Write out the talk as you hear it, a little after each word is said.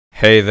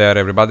Hey there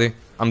everybody,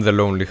 I'm the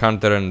Lonely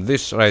Hunter and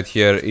this right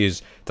here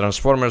is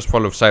Transformers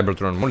Fall of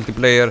Cybertron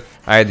multiplayer.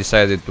 I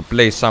decided to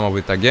play some of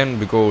it again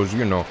because,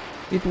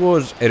 it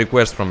was a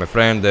request from a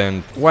friend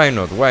and why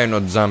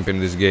not jump in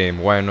this game,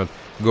 why not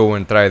go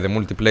and try the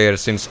multiplayer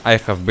since I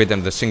have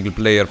beaten the single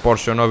player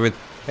portion of it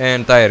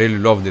and I really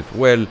loved it.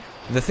 Well,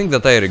 the thing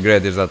that I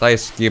regret is that I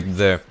skipped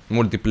the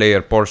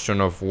multiplayer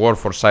portion of War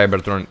for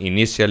Cybertron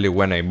initially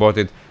when I bought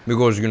it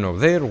because,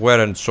 there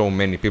weren't so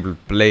many people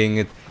playing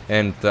it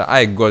and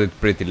I got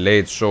it pretty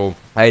late, so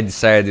I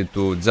decided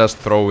to just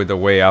throw it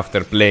away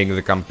after playing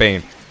the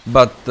campaign.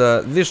 But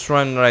this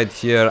run right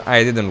here,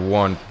 I didn't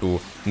want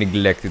to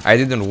neglect it. I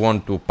didn't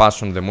want to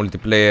pass on the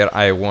multiplayer.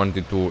 I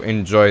wanted to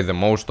enjoy the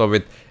most of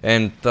it,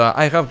 and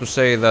I have to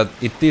say that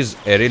it is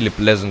a really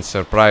pleasant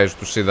surprise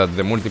to see that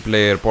the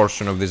multiplayer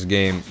portion of this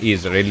game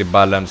is really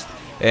balanced.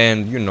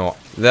 And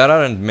there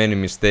aren't many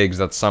mistakes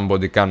that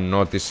somebody can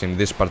notice in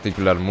this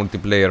particular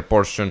multiplayer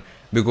portion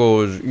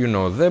because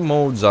the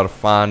modes are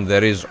fun.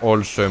 There is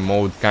also a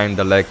mode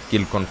kinda like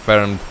Kill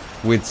Confirmed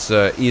which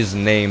is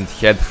named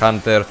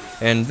Headhunter,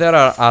 and there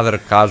are other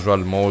casual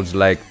modes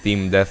like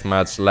Team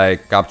Deathmatch,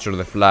 like Capture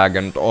the Flag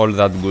and all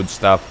that good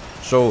stuff.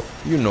 So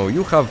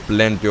you have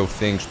plenty of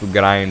things to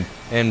grind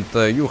and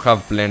you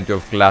have plenty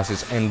of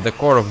classes, and the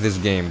core of this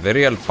game, the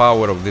real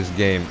power of this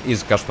game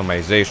is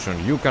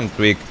customization. You can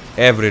tweak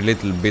every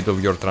little bit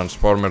of your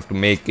transformer to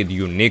make it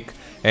unique,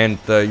 and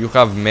you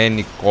have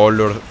many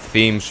color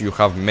themes, you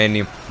have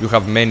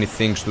many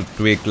things to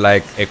tweak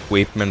like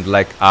equipment,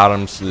 like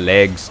arms,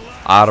 legs,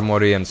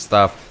 armory and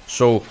stuff.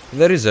 So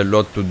there is a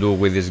lot to do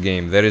with this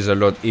game. There is a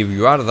lot. If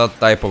you are that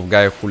type of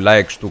guy who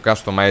likes to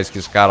customize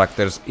his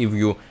characters, if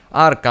you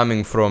are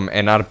coming from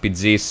an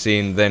RPG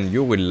scene, then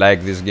you will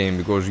like this game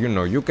because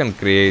you can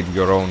create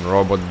your own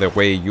robot the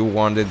way you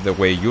want it, the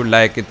way you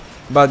like it.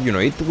 But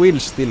it will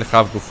still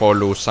have to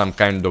follow some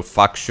kind of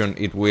faction,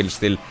 it will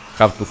still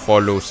have to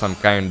follow some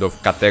kind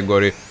of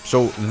category.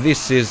 So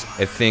this is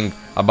a thing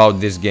about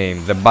this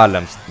game, the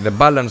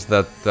balance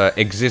that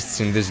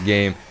exists in this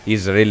game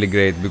is really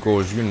great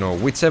because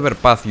whichever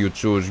path you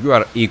choose, you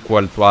are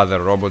equal to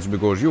other robots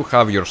because you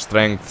have your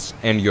strengths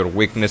and your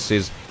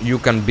weaknesses. You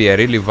can be a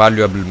really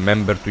valuable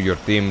member to your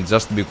team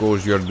just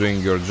because you're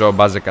doing your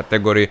job as a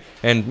category,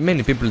 and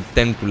many people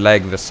tend to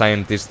like the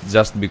scientist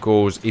just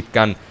because it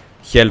can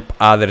help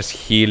others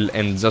heal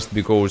and just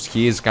because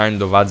he is kind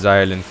of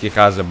agile and he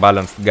has a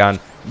balanced gun.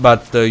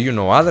 But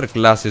other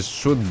classes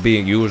should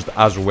be used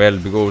as well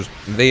because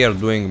they are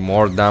doing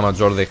more damage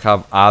or they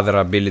have other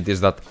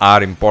abilities that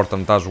are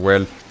important as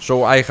well.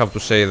 So I have to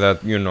say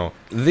that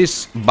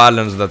this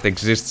balance that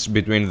exists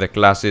between the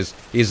classes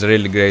is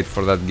really great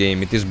for that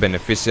game. It is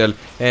beneficial,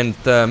 and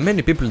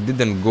many people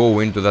didn't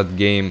go into that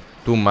game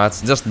too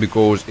much just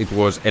because it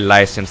was a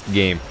licensed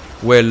game.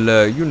 Well,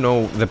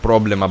 the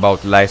problem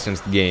about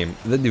licensed game.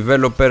 The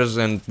developers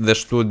and the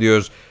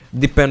studios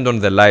depend on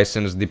the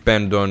license,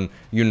 depend on,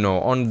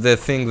 on the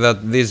thing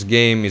that this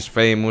game is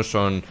famous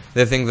on,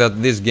 the thing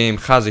that this game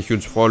has a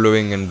huge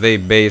following, and they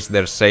base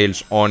their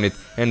sales on it,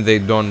 and they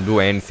don't do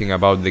anything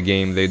about the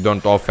game, they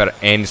don't offer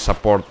any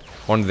support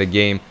on the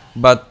game.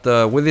 But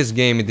with this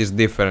game it is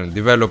different.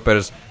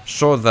 Developers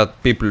saw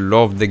that people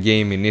loved the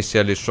game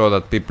initially, saw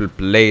that people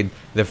played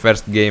the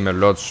first game a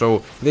lot,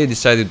 so they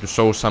decided to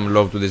show some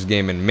love to this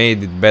game and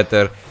made it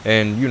better.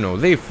 And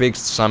they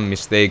fixed some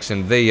mistakes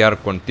and they are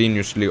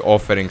continuously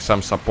offering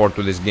some support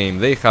to this game.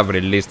 They have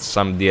released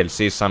some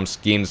DLC, some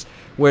skins.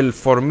 Well,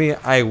 for me,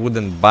 I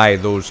wouldn't buy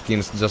those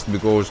skins just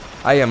because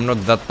I am not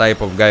that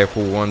type of guy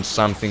who wants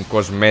something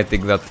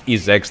cosmetic that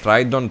is extra.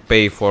 I don't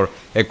pay for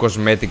a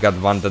cosmetic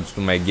advantage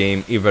to my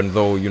game, even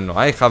though,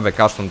 I have a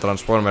custom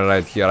transformer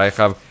right here. I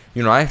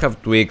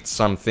have tweaked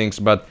some things,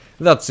 but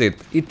that's it.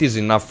 It is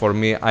enough for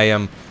me. I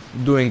am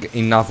doing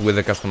enough with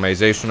the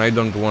customization. I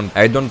don't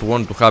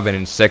want to have an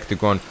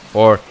Insecticon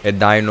or a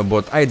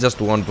Dinobot. I just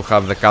want to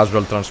have the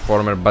casual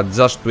transformer, but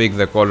just tweak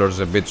the colors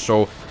a bit.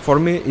 So for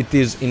me it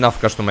is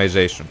enough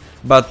customization.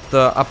 But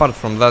apart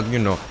from that,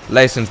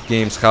 licensed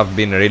games have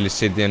been really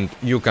shitty, and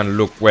you can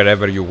look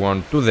wherever you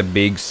want to the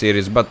big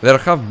series, but there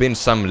have been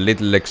some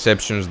little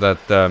exceptions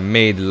that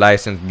made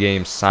licensed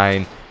games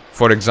shine.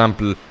 For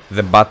example,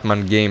 the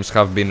Batman games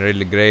have been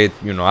really great.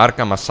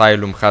 Arkham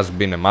Asylum has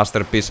been a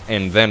masterpiece,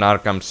 and then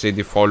Arkham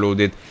City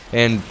followed it,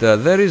 and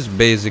there is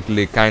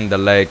basically kinda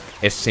like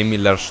a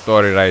similar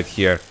story right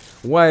here.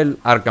 While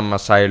Arkham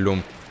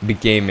Asylum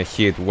became a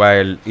hit,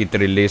 while it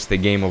released a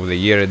Game of the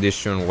Year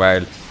edition,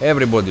 while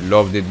everybody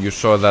loved it, you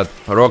saw that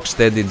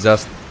Rocksteady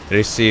just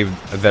received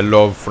the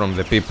love from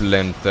the people,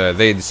 and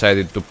they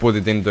decided to put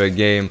it into a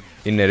game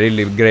in a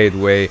really great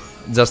way,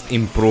 just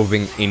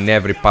improving in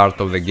every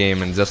part of the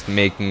game and just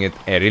making it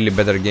a really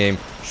better game.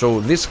 So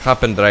this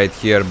happened right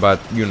here, but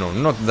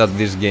not that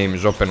this game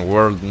is open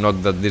world,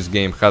 not that this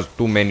game has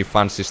too many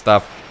fancy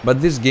stuff,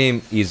 but this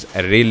game is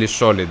really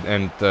solid.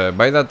 And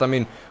by that I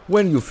mean,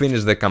 when you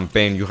finish the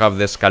campaign, you have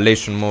the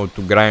escalation mode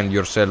to grind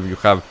yourself. You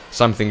have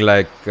something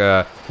like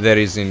there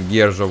is in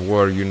Gears of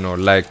War,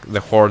 like the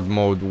Horde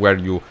mode, where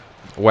you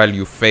while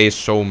you face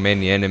so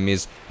many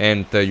enemies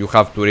and you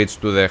have to reach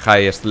to the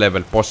highest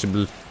level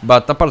possible.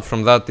 But apart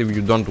from that, if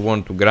you don't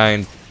want to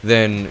grind,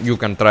 then you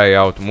can try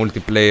out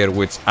multiplayer,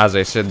 which, as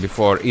I said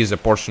before, is a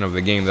portion of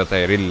the game that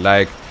I really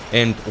like.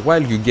 And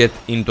while you get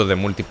into the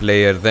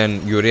multiplayer,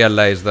 then you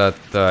realize that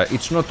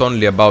it's not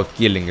only about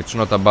killing, it's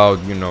not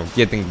about, you know,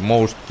 getting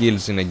most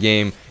kills in a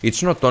game,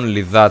 it's not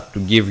only that to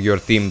give your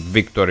team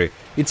victory,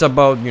 it's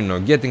about, you know,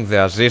 getting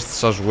the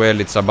assists as well,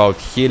 it's about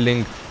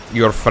healing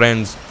your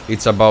friends,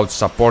 it's about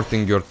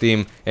supporting your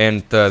team.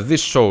 And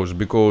this shows,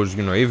 because,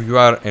 you know, if you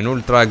are an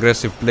ultra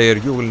aggressive player,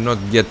 you will not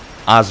get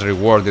as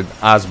rewarded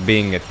as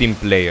being a team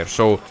player.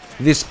 So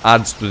this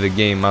adds to the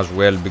game as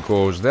well,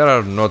 because there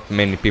are not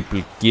many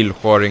people kill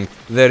whoring.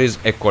 There is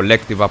a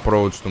collective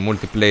approach to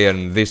multiplayer,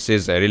 and this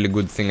is a really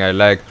good thing I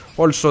like.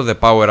 Also, the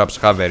power-ups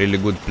have a really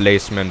good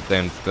placement,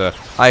 and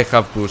I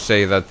have to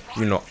say that,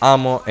 you know,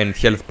 ammo and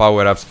health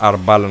power-ups are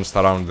balanced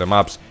around the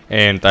maps,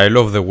 and I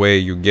love the way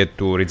you get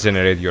to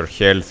regenerate your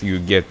health, you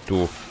get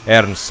to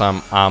earn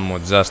some ammo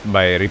just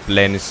by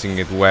replenishing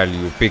it while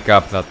you pick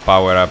up that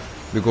power-up.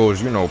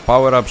 Because, you know,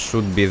 power-ups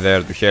should be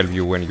there to help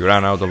you when you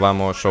run out of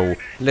ammo. So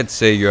let's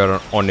say you're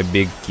on a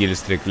big kill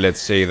streak,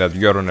 let's say that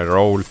you're on a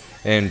roll,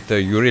 and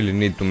you really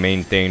need to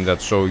maintain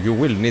that. So you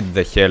will need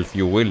the health,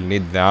 you will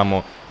need the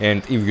ammo,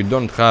 and if you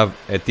don't have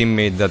a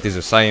teammate that is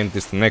a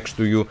scientist next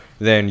to you,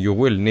 then you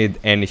will need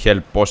any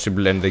help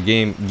possible, and the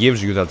game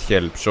gives you that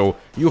help. So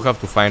you have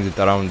to find it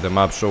around the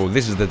map. So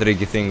this is the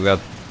tricky thing, that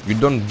you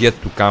don't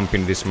get to camp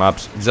in these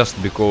maps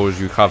just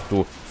because you have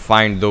to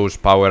find those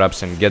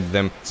power-ups and get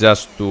them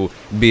just to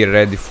be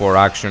ready for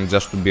action,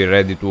 just to be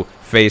ready to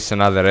face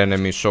another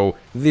enemy. So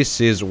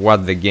this is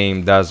what the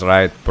game does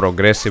right,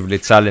 progressively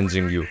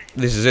challenging you.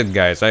 This is it,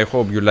 guys. I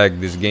hope you liked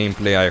this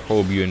gameplay, I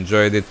hope you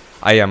enjoyed it.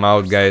 I am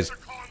out, guys.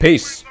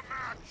 Peace!